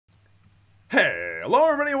Hello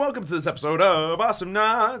everybody and welcome to this episode of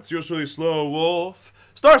Awesomenauts, yours truly SlowWolf.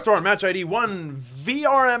 Starstorm match ID 1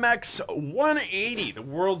 VRMX 180, the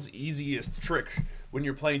world's easiest trick when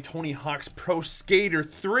you're playing Tony Hawk's Pro Skater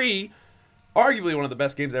 3. Arguably one of the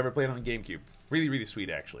best games I ever played on the GameCube. Really, really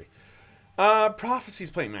sweet actually.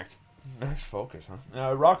 Prophecy's playing Max Focus,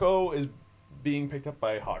 huh? Rocco is being picked up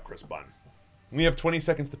by Hot Chris Bun. We have 20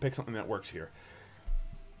 seconds to pick something that works here.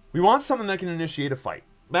 We want something that can initiate a fight.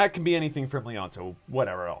 That can be anything from Leon to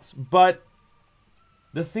whatever else. But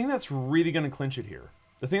the thing that's really going to clinch it here,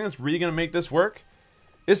 the thing that's really going to make this work,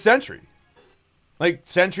 is Sentry. Like,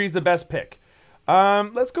 Sentry's the best pick.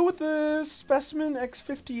 Let's go with the Specimen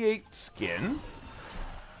X58 skin.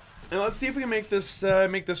 And let's see if we can make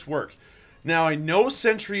this work. Now, I know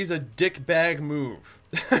Sentry's a dickbag move.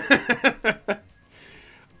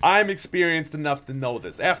 I'm experienced enough to know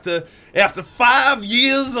this. After 5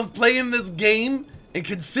 years of playing this game and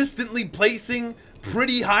consistently placing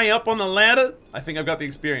pretty high up on the ladder, I think I've got the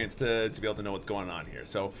experience to be able to know what's going on here.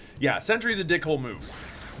 So, yeah, Sentry's a dickhole move.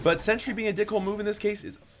 But Sentry being a dickhole move in this case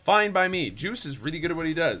is fine by me. Juice is really good at what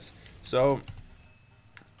he does. So,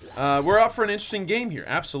 we're up for an interesting game here.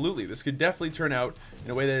 Absolutely. This could definitely turn out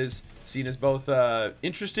in a way that is seen as both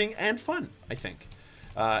interesting and fun, I think.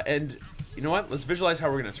 And you know what? Let's visualize how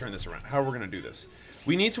we're going to turn this around. How we're going to do this.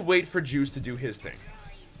 We need to wait for Juice to do his thing.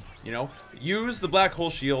 You know, use the black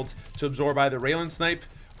hole shield to absorb either Raylan Snipe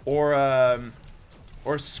or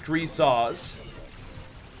Scree Saws.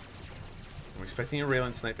 I'm expecting a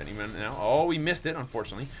Raylan Snipe any minute now. Oh, we missed it,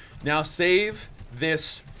 unfortunately. Now save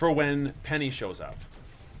this for when Penny shows up.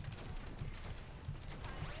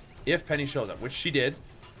 If Penny shows up, which she did.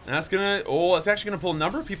 And that's gonna, oh, it's actually gonna pull a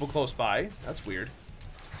number of people close by. That's weird.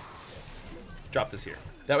 Drop this here.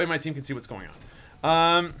 That way my team can see what's going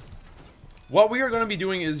on. What we are going to be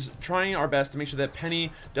doing is trying our best to make sure that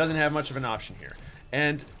Penny doesn't have much of an option here.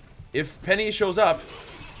 And if Penny shows up...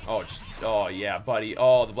 Oh, yeah, buddy.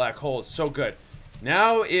 Oh, the black hole is so good.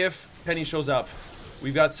 Now, if Penny shows up,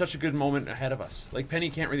 we've got such a good moment ahead of us. Like, Penny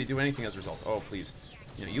can't really do anything as a result. Oh, please.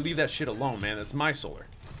 You know, you leave that shit alone, man. That's my solar.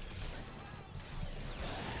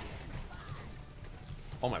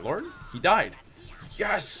 Oh, my lord. He died.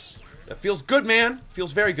 Yes! That feels good, man.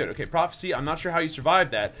 Feels very good. Okay, Prophecy, I'm not sure how you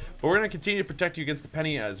survived that, but we're going to continue to protect you against the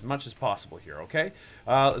Penny as much as possible here, okay?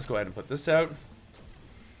 Let's go ahead and put this out.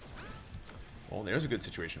 Well, there's a good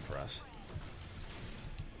situation for us.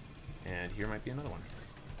 And here might be another one.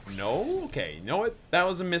 No? Okay, you know what? That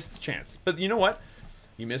was a missed chance. But you know what?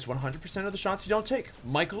 You miss 100% of the shots you don't take.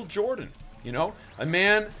 Michael Jordan, you know? A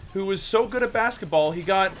man who was so good at basketball, he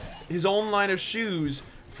got his own line of shoes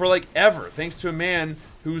for, like, ever, thanks to a man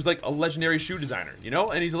who's like a legendary shoe designer, you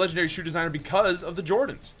know? And he's a legendary shoe designer because of the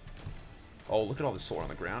Jordans. Oh, look at all this solar on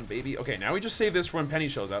the ground, baby. Okay, now we just save this for when Penny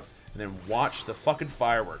shows up, and then watch the fucking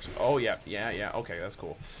fireworks. Oh, yeah, okay, that's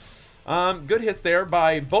cool. Good hits there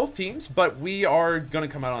by both teams, but we are going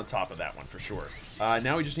to come out on top of that one for sure.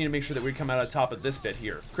 Now we just need to make sure that we come out on top of this bit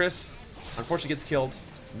here. Chris, unfortunately, gets killed.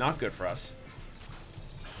 Not good for us.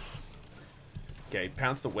 Okay,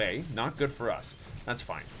 pounced away. Not good for us. That's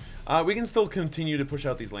fine. We can still continue to push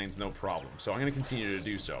out these lanes, no problem. So I'm going to continue to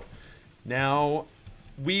do so. Now,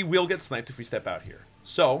 we will get sniped if we step out here.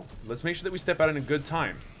 So, let's make sure that we step out in a good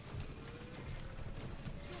time.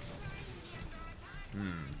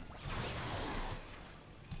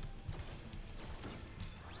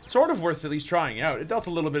 Sort of worth at least trying out. It dealt a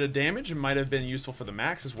little bit of damage. It might have been useful for the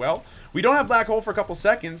max as well. We don't have Black Hole for a couple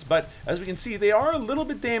seconds, but as we can see, they are a little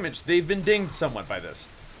bit damaged. They've been dinged somewhat by this.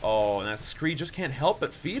 Oh, and that Scree just can't help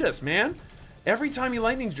but feed us, man. Every time he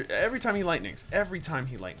lightnings,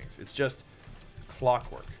 it's just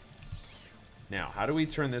clockwork. Now, how do we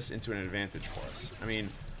turn this into an advantage for us? I mean,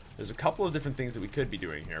 there's a couple of different things that we could be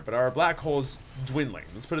doing here, but our black hole's dwindling.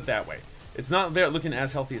 Let's put it that way. It's not looking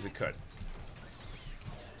as healthy as it could.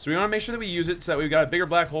 So we want to make sure that we use it so that we've got a bigger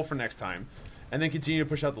black hole for next time, and then continue to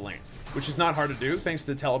push out the lane, which is not hard to do thanks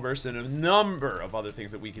to Teleburst and a number of other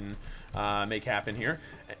things that we can make happen here.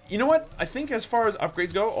 You know what? I think as far as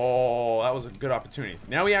upgrades go, oh, that was a good opportunity.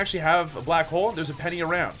 Now we actually have a black hole. There's a Penny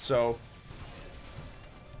around, so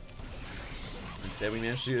instead we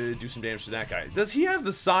managed to do some damage to that guy. Does he have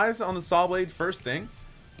the size on the saw blade first thing?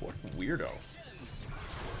 What a weirdo.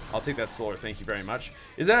 I'll take that solar, thank you very much.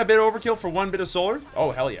 Is that a bit overkill for one bit of solar?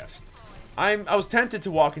 Oh, hell yes. I was tempted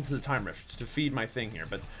to walk into the time rift to feed my thing here,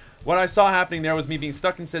 but what I saw happening there was me being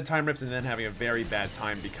stuck in said time rift and then having a very bad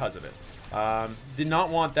time because of it. Did not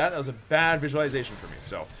want that. That was a bad visualization for me.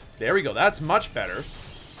 So there we go. That's much better.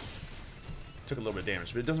 Took a little bit of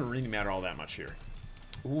damage, but it doesn't really matter all that much here.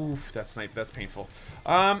 Oof, that snipe. That's painful.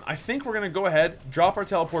 I think we're going to go ahead, drop our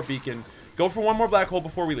teleport beacon, Go for one more black hole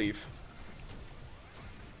before we leave.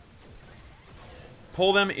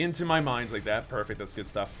 Pull them into my mines like that. Perfect, that's good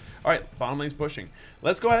stuff. Alright, bottom lane's pushing.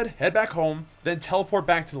 Let's go ahead, head back home, then teleport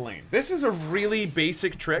back to the lane. This is a really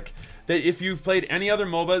basic trick that if you've played any other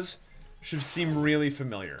MOBAs, should seem really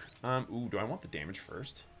familiar. Ooh, do I want the damage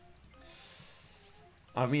first?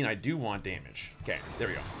 I mean, I do want damage. Okay, there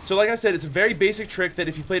we go. So like I said, it's a very basic trick that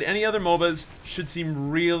if you played any other MOBAs, should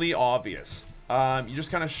seem really obvious. You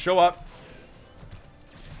just kind of show up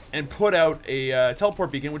and put out a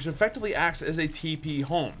teleport beacon, which effectively acts as a TP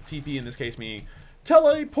home. TP in this case meaning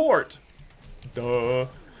teleport. Duh.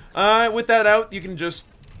 With that out, you can just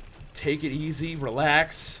take it easy,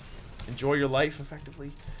 relax, enjoy your life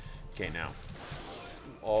effectively. Okay, now.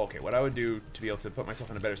 Okay, what I would do to be able to put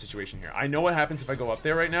myself in a better situation here. I know what happens if I go up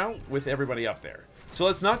there right now with everybody up there. So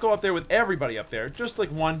let's not go up there with everybody up there. Just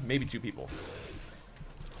like one, maybe two people.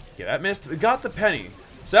 Okay, that missed. It got the penny.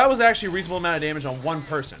 So that was actually a reasonable amount of damage on one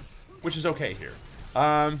person, which is okay here.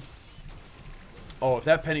 Oh, if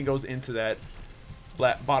that penny goes into that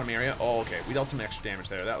bottom area. Oh, okay. We dealt some extra damage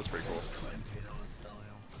there. That was pretty cool.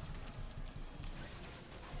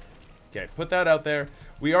 Okay, put that out there.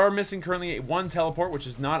 We are missing currently one teleport, which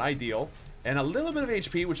is not ideal. And a little bit of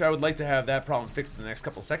HP, which I would like to have that problem fixed in the next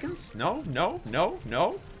couple seconds. No, no, no,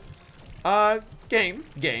 no.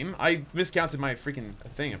 Game. I miscounted my freaking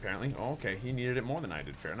thing, apparently. Oh, okay, he needed it more than I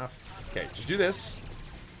did. Fair enough. Okay, just do this.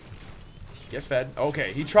 Get fed.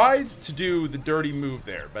 Okay, he tried to do the dirty move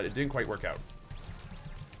there, but it didn't quite work out.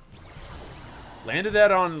 Landed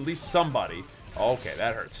that on at least somebody. Okay,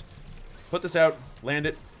 that hurts. Put this out. Land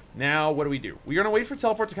it. Now, what do? We're going to wait for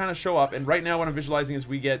teleport to kind of show up, and right now what I'm visualizing is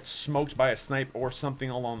we get smoked by a snipe or something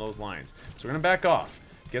along those lines. So we're going to back off.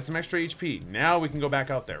 Get some extra HP. Now we can go back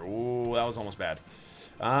out there. Ooh, that was almost bad.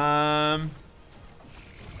 Oh,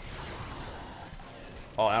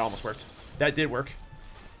 that almost worked. That did work.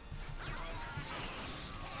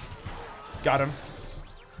 Got him.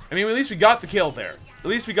 I mean, at least we got the kill there. At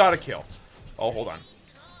least we got a kill. Oh, hold on.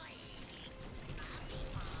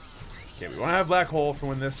 Okay, we want to have black hole for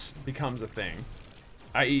when this becomes a thing.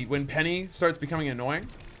 I.e., when Penny starts becoming annoying.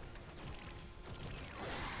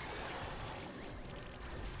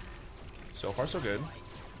 So far, so good.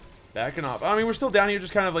 Backing off. I mean, we're still down here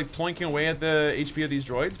just kind of like ploinking away at the HP of these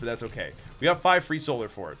droids, but that's okay. We got 5 free solar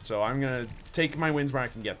for it, so I'm going to take my wins where I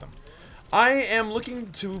can get them. I am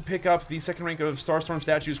looking to pick up the second rank of Starstorm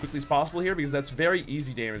statue as quickly as possible here, because that's very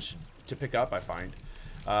easy damage to pick up, I find.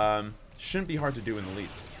 Shouldn't be hard to do in the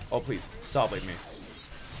least. Oh, please. Sawblade me.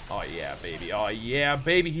 Oh, yeah, baby. Oh, yeah,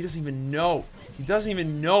 baby. He doesn't even know. He doesn't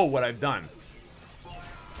even know what I've done.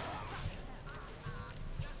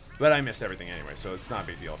 But I missed everything anyway, so it's not a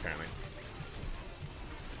big deal, apparently.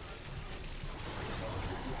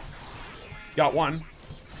 Got one.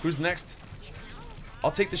 Who's next?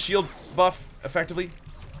 I'll take the shield buff, effectively.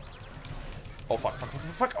 Oh, fuck, fuck, fuck,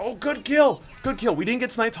 fuck. Oh, good kill. Good kill. We didn't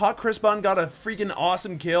get sniped. Hot Crispon got a freaking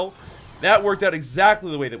awesome kill. That worked out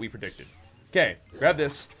exactly the way that we predicted. Okay, grab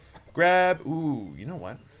this. Grab... Ooh, you know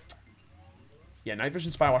what? Yeah, night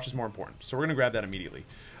vision spy watch is more important. So we're going to grab that immediately.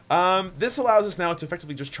 This allows us now to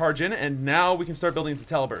effectively just charge in, and now we can start building into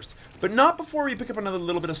Teleburst. But not before we pick up another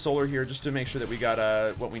little bit of solar here, just to make sure that we got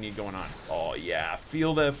what we need going on. Oh, yeah.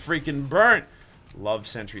 Feel the freaking burn. Love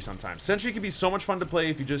Sentry sometimes. Sentry can be so much fun to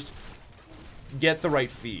play if you just get the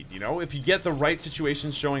right feed, you know? If you get the right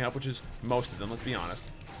situations showing up, which is most of them, let's be honest.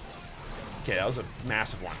 Okay, that was a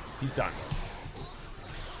massive one. He's done.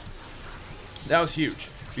 That was huge.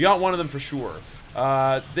 We got one of them for sure.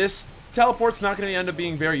 This teleport's not going to end up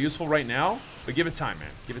being very useful right now, but give it time, man.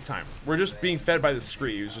 Give it time. We're just being fed by the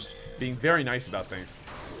Scree, who's just being very nice about things.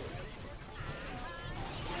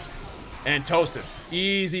 And toasted.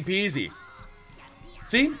 Easy peasy.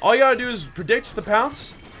 See? All you gotta do is predict the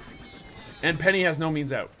pounce, and Penny has no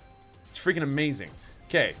means out. It's freaking amazing.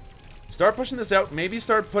 Okay. Start pushing this out. Maybe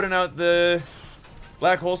start putting out the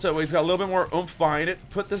black hole so he's got a little bit more oomph behind it.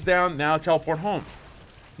 Put this down. Now teleport home.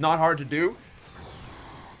 Not hard to do.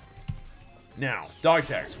 Now, dog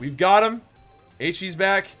tags. We've got him. HV's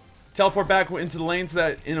back. Teleport back into the lanes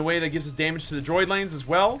that in a way that gives us damage to the droid lanes as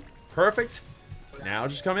well. Perfect. Now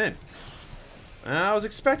just come in. I was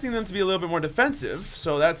expecting them to be a little bit more defensive,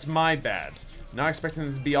 so that's my bad. Not expecting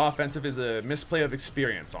them to be offensive is a misplay of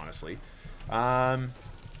experience, honestly.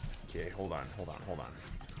 Okay, hold on.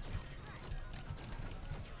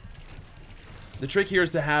 The trick here is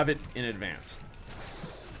to have it in advance.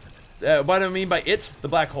 What do I mean by it? The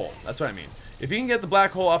black hole. That's what I mean. If you can get the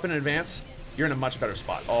black hole up in advance, you're in a much better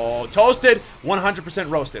spot. Oh, toasted! 100%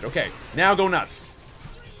 roasted. Okay, now go nuts.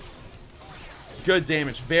 Good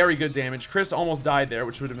damage. Very good damage. Chris almost died there,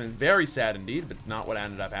 which would have been very sad indeed, but not what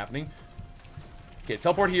ended up happening. Okay,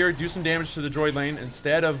 teleport here. Do some damage to the droid lane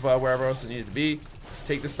instead of wherever else it needed to be.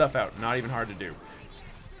 Take this stuff out. Not even hard to do.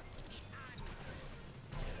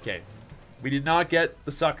 Okay. We did not get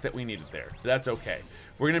the suck that we needed there. That's okay.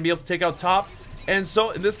 We're going to be able to take out top. And so,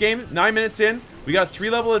 in this game, 9 minutes in, we got a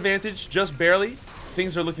 3-level advantage, just barely.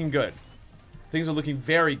 Things are looking good. Things are looking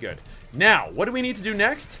very good. Now, what do we need to do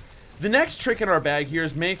next? The next trick in our bag here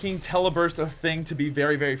is making teleburst a thing to be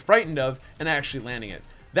very, very frightened of and actually landing it.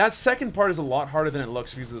 That second part is a lot harder than it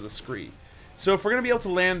looks because of the scree. So if we're going to be able to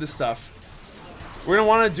land this stuff, we're going to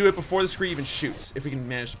want to do it before the scree even shoots, if we can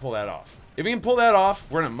manage to pull that off. If we can pull that off,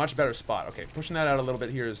 we're in a much better spot. Okay, pushing that out a little bit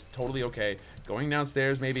here is totally okay. Going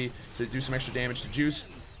downstairs maybe to do some extra damage to Juice.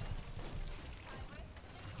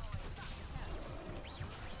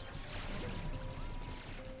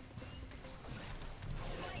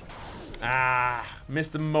 Ah,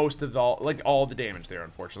 missed the most of all the damage there,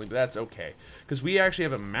 unfortunately, but that's okay. Because we actually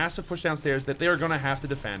have a massive push downstairs that they are going to have to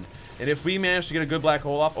defend. And if we manage to get a good black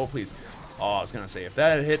hole off, oh, please. Oh, I was going to say, if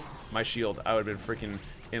that had hit my shield, I would have been freaking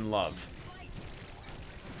in love.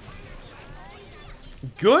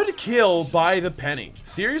 Good kill by the Penny.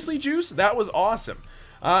 Seriously, Juice? That was awesome.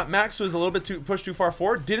 Max was a little bit pushed too far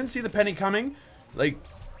forward. Didn't see the Penny coming, like,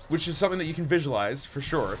 which is something that you can visualize for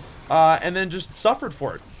sure. And then just suffered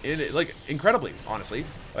for it, like, incredibly, honestly.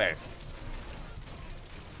 Okay.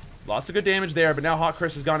 Lots of good damage there, but now Hot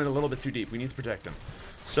Chris has gone in a little bit too deep. We need to protect him.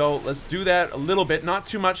 So let's do that a little bit, not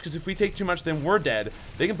too much, because if we take too much, then we're dead.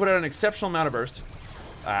 They can put out an exceptional amount of burst.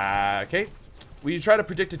 Okay. We try to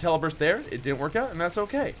predict a teleburst there. It didn't work out, and that's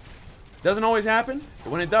okay. Doesn't always happen, but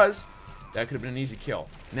when it does, that could have been an easy kill.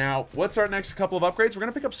 Now, what's our next couple of upgrades? We're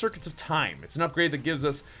going to pick up Circuits of Time. It's an upgrade that gives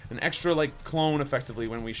us an extra, like, clone, effectively,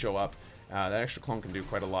 when we show up. That extra clone can do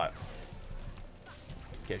quite a lot.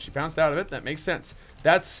 Okay, she bounced out of it. That makes sense.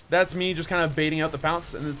 That's me just kind of baiting out the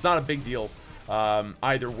bounce, and it's not a big deal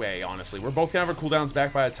either way, honestly. We're both going to have our cooldowns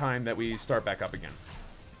back by the time that we start back up again.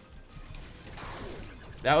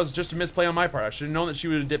 That was just a misplay on my part. I should have known that she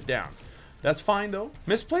would have dipped down. That's fine, though.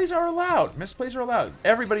 Misplays are allowed. Misplays are allowed.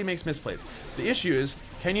 Everybody makes misplays. The issue is,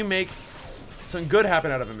 can you make some good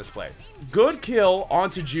happen out of a misplay? Good kill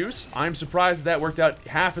onto Juice. I'm surprised that worked out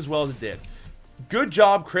half as well as it did. Good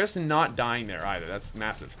job, Chris, in not dying there either. That's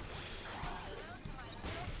massive.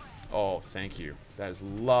 Oh, thank you. That is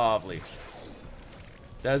lovely.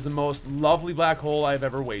 That is the most lovely black hole I've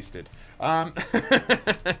ever wasted.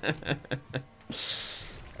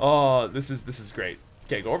 Oh, this is great.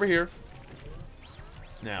 Okay, go over here.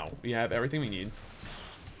 Now, we have everything we need.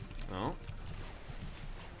 Oh.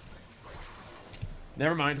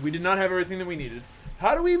 Never mind. We did not have everything that we needed.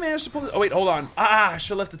 How do we manage to pull this? Oh, wait, hold on. I should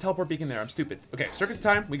have left the teleport beacon there. I'm stupid. Okay, Circuit of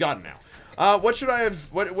Time. We got it now. What should I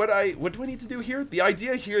have... What do I need to do here? The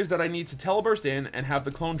idea here is that I need to teleburst in and have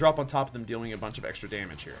the clone drop on top of them, dealing a bunch of extra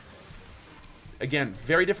damage here. Again,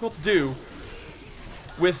 very difficult to do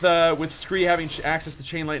with Scree having access to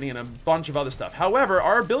Chain Lightning and a bunch of other stuff. However,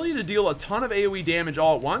 our ability to deal a ton of AoE damage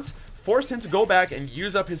all at once forced him to go back and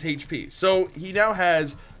use up his HP. So he now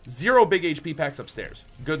has 0 big HP packs upstairs.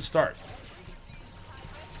 Good start.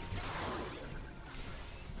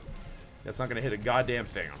 That's not going to hit a goddamn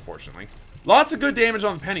thing, unfortunately. Lots of good damage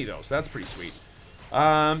on Penny, though, so that's pretty sweet.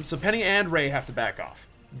 So Penny and Ray have to back off.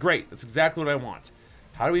 Great, that's exactly what I want.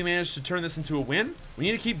 How do we manage to turn this into a win? We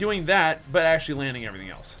need to keep doing that, but actually landing everything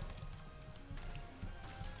else.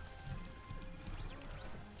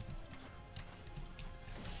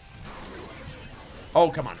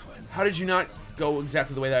 Oh, come on. How did you not go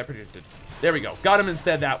exactly the way that I predicted? There we go. Got him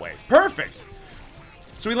instead that way. Perfect!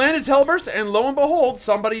 So we landed Teleburst, and lo and behold,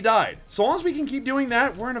 somebody died. So long as we can keep doing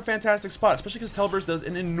that, we're in a fantastic spot, especially because Teleburst does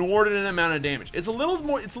an inordinate amount of damage. It's a little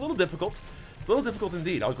difficult. It's a little difficult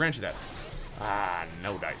indeed, I'll grant you that. Ah,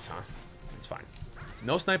 no dice, huh? That's fine.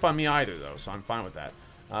 No snipe on me either, though, so I'm fine with that.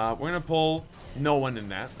 We're going to pull no one in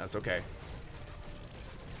that. That's okay.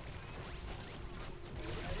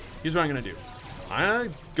 Here's what I'm going to do. I'm going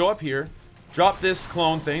to go up here, drop this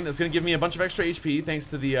clone thing that's going to give me a bunch of extra HP thanks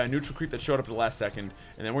to the neutral creep that showed up at the last second,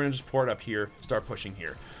 and then we're going to just pour it up here, start pushing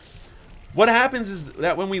here. What happens is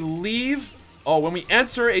that when we leave... Oh, when we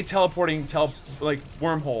enter a teleporting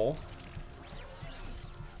wormhole...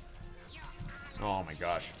 Oh my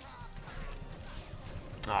gosh.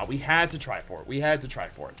 We had to try for it. We had to try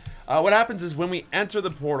for it. What happens is when we enter the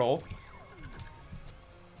portal,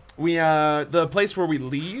 the place where we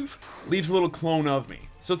leaves a little clone of me.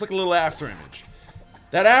 So it's like a little after image.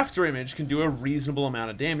 That after image can do a reasonable amount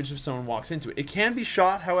of damage if someone walks into it. It can be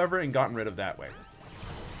shot, however, and gotten rid of that way.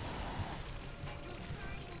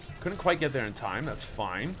 Couldn't quite get there in time. That's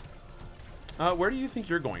fine. Where do you think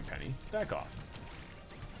you're going, Penny? Back off.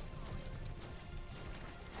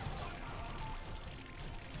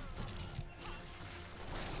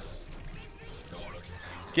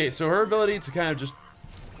 Okay, so her ability to kind of just...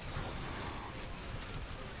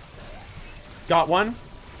 Got one.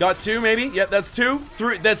 Got two, maybe. Yep, that's two.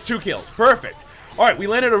 Three. That's 2 kills. Perfect. Alright, we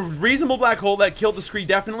landed a reasonable black hole that killed the Scree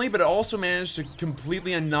definitely, but it also managed to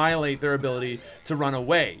completely annihilate their ability to run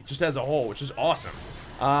away, just as a whole, which is awesome.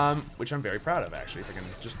 Which I'm very proud of, actually, if I can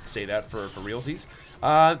just say that for realsies.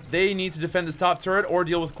 They need to defend this top turret or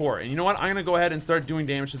deal with core. And you know what? I'm going to go ahead and start doing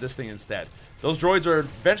damage to this thing instead. Those droids are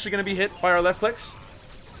eventually going to be hit by our left clicks.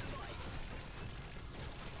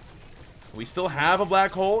 We still have a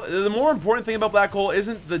black hole. The more important thing about black hole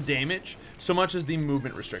isn't the damage so much as the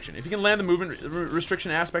movement restriction. If you can land the movement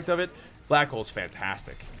restriction aspect of it, black hole's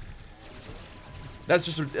fantastic. That's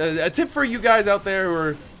just a tip for you guys out there who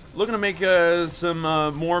are looking to make some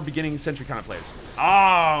more beginning century kind of plays.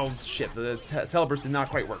 Oh, shit. The teleburst did not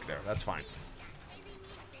quite work there. That's fine.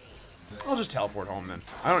 I'll just teleport home then.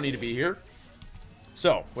 I don't need to be here.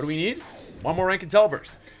 So, what do we need? One more rank in teleburst.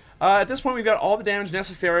 At this point, we've got all the damage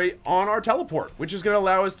necessary on our teleport, which is going to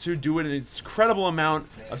allow us to do an incredible amount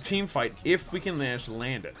of team fight if we can manage to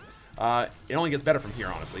land it. It only gets better from here,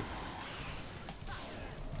 honestly.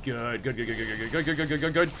 Good, good, good, good, good, good, good, good, good, good,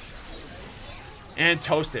 good, good. And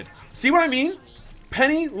toasted. See what I mean?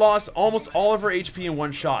 Penny lost almost all of her HP in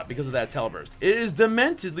one shot because of that teleburst. It is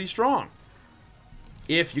dementedly strong.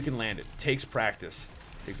 If you can land it. Takes practice.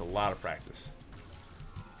 Takes a lot of practice.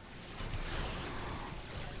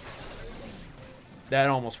 That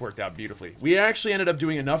almost worked out beautifully. We actually ended up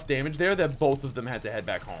doing enough damage there that both of them had to head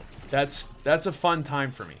back home. That's a fun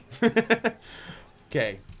time for me.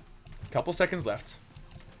 Okay. Couple seconds left.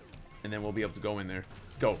 And then we'll be able to go in there.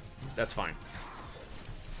 Go. That's fine.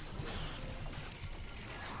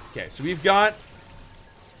 Okay, so we've got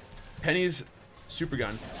Penny's super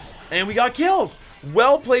gun. And we got killed!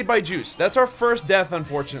 Well played by Juice. That's our first death,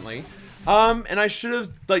 unfortunately. And I should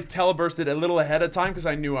have, like, telebursted a little ahead of time because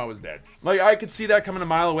I knew I was dead. Like, I could see that coming a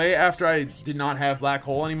mile away after I did not have Black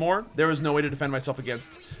Hole anymore. There was no way to defend myself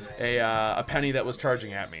against a Penny that was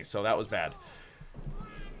charging at me, so that was bad.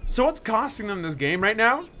 So what's costing them this game right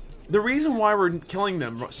now? The reason why we're killing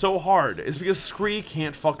them so hard is because Scree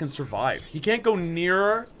can't fucking survive. He can't go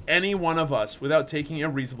near any one of us without taking a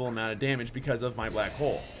reasonable amount of damage because of my Black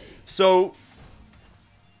Hole. So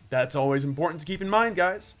that's always important to keep in mind,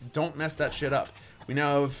 guys. Don't mess that shit up. We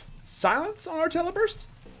now have silence on our teleburst?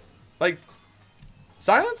 Like,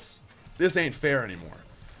 silence? This ain't fair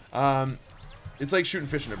anymore. It's like shooting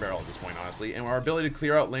fish in a barrel at this point, honestly. And our ability to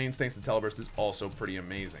clear out lanes thanks to teleburst is also pretty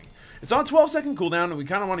amazing. It's on 12-second cooldown, and we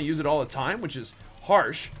kind of want to use it all the time, which is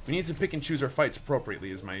harsh. We need to pick and choose our fights appropriately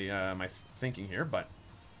is my, my thinking here, but...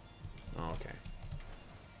 Oh, okay.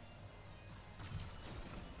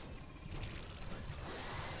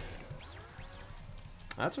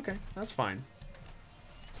 That's okay. That's fine.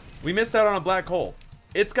 We missed out on a Black Hole.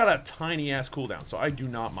 It's got a tiny-ass cooldown, so I do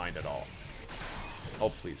not mind at all. Oh,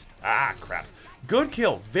 please. Ah, crap. Good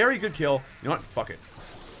kill. Very good kill. You know what? Fuck it.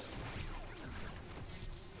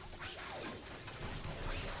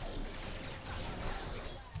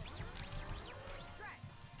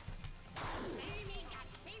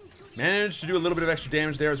 Managed to do a little bit of extra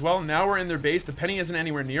damage there as well. Now we're in their base. The Penny isn't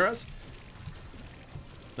anywhere near us.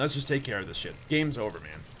 Let's just take care of this shit. Game's over,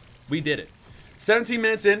 man. We did it. 17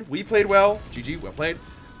 minutes in. We played well. GG, well played.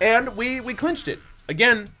 And we clinched it.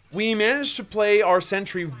 Again, we managed to play our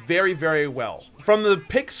Sentry very, very well. From the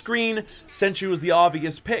pick screen, Sentry was the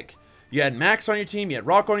obvious pick. You had Max on your team. You had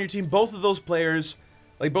Rock on your team. Both of those players...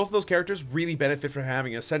 Like, both of those characters really benefit from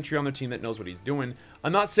having a Sentry on their team that knows what he's doing.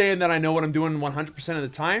 I'm not saying that I know what I'm doing 100% of the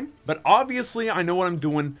time, but obviously I know what I'm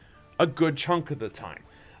doing a good chunk of the time.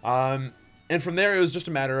 And from there, it was just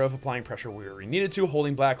a matter of applying pressure where we needed to,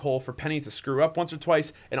 holding Black Hole for Penny to screw up once or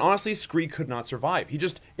twice, and honestly, Scree could not survive.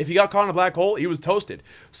 If he got caught in a Black Hole, he was toasted.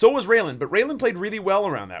 So was Raylan, but Raylan played really well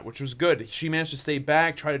around that, which was good. She managed to stay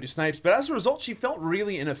back, try to do snipes, but as a result, she felt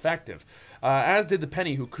really ineffective, as did the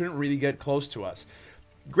Penny, who couldn't really get close to us.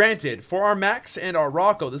 Granted, for our Max and our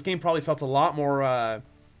Rocco, this game probably felt a lot more, I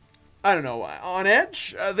don't know, on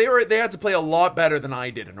edge. They had to play a lot better than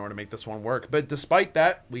I did in order to make this one work. But despite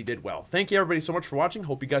that, we did well. Thank you everybody so much for watching.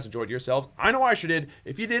 Hope you guys enjoyed yourselves. I know I sure did.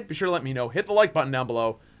 If you did, be sure to let me know. Hit the like button down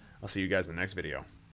below. I'll see you guys in the next video.